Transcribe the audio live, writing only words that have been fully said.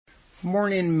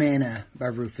Morning Manna by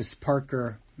Rufus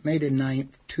Parker, May the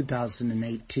 9th,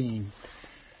 2018.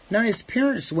 Now his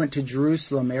parents went to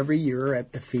Jerusalem every year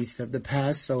at the feast of the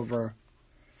Passover.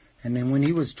 And then when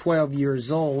he was 12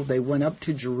 years old, they went up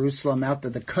to Jerusalem after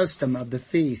the custom of the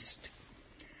feast.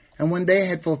 And when they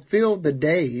had fulfilled the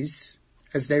days,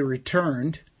 as they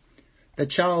returned, the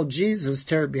child Jesus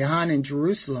tarried behind in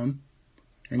Jerusalem,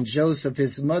 and Joseph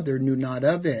his mother knew not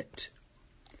of it.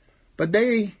 But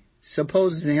they,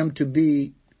 supposing him to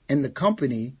be in the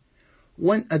company,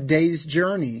 went a day's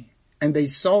journey, and they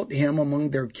sought him among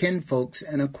their kinfolks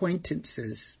and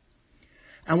acquaintances.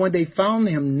 And when they found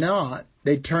him not,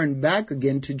 they turned back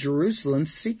again to Jerusalem,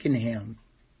 seeking him.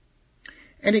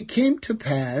 And it came to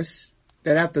pass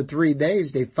that after 3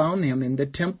 days they found him in the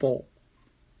temple,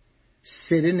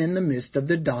 sitting in the midst of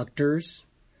the doctors,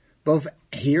 both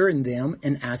hearing them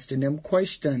and asking them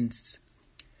questions.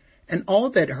 And all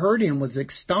that heard him was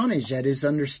astonished at his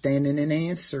understanding and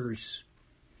answers.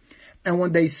 And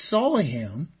when they saw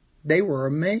him, they were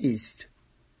amazed.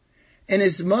 And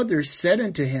his mother said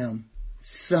unto him,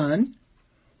 Son,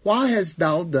 why hast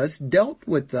thou thus dealt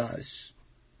with us?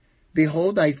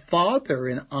 Behold, thy father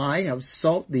and I have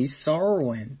sought thee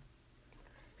sorrowing.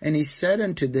 And he said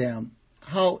unto them,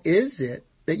 How is it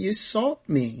that you sought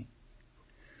me?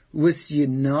 Wist ye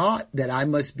not that I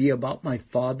must be about my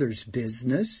Father's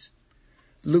business?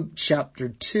 Luke chapter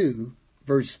 2,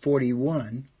 verse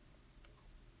 41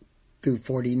 through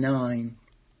 49.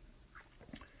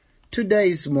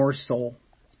 Today's morsel.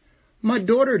 My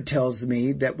daughter tells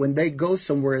me that when they go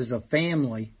somewhere as a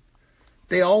family,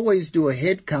 they always do a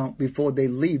head count before they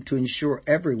leave to ensure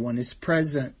everyone is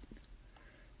present.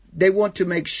 They want to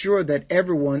make sure that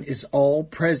everyone is all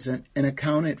present and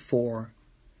accounted for.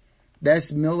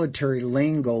 That's military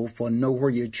lingo for know where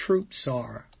your troops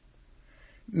are.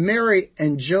 Mary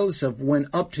and Joseph went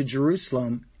up to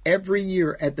Jerusalem every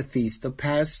year at the feast of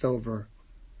Passover.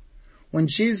 When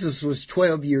Jesus was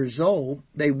 12 years old,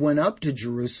 they went up to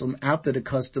Jerusalem after the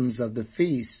customs of the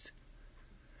feast.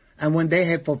 And when they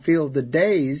had fulfilled the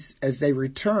days, as they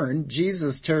returned,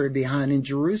 Jesus tarried behind in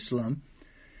Jerusalem,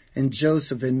 and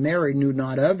Joseph and Mary knew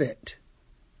not of it.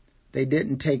 They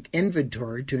didn't take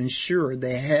inventory to ensure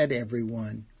they had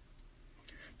everyone.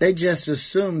 They just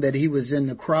assumed that he was in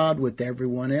the crowd with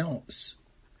everyone else.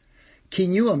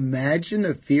 Can you imagine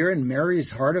the fear in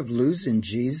Mary's heart of losing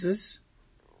Jesus?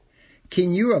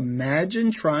 Can you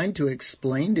imagine trying to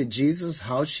explain to Jesus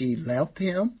how she left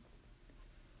him?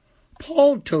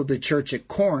 Paul told the church at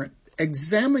Corinth,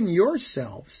 Examine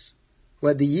yourselves,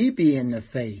 whether ye be in the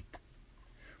faith.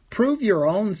 Prove your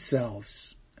own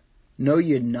selves. Know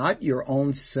ye not your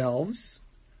own selves,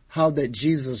 how that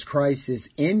Jesus Christ is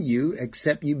in you,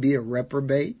 except you be a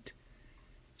reprobate?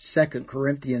 2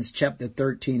 Corinthians chapter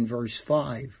 13, verse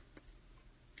 5.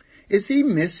 Is he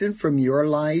missing from your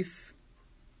life?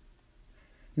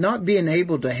 Not being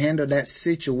able to handle that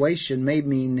situation may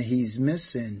mean he's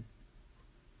missing.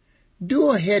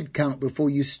 Do a head count before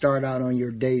you start out on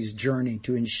your day's journey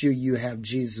to ensure you have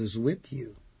Jesus with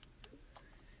you.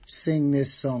 Sing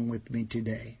this song with me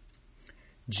today.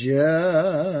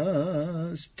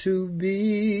 Just to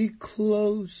be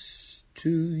close to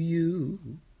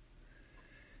you.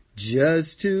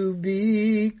 Just to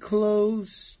be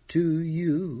close to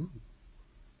you.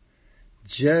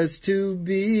 Just to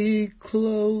be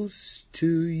close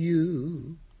to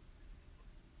you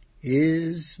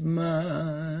is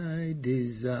my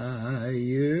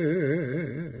desire.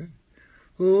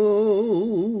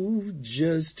 Oh,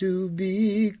 just to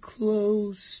be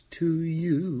close to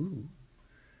you.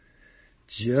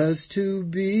 Just to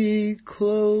be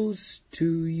close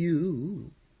to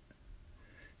you.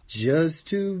 Just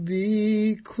to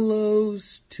be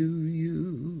close to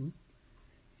you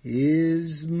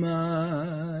is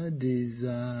my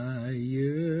desire.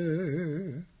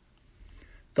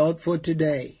 Thought for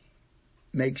today.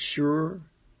 Make sure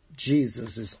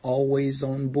Jesus is always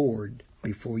on board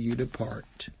before you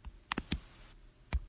depart.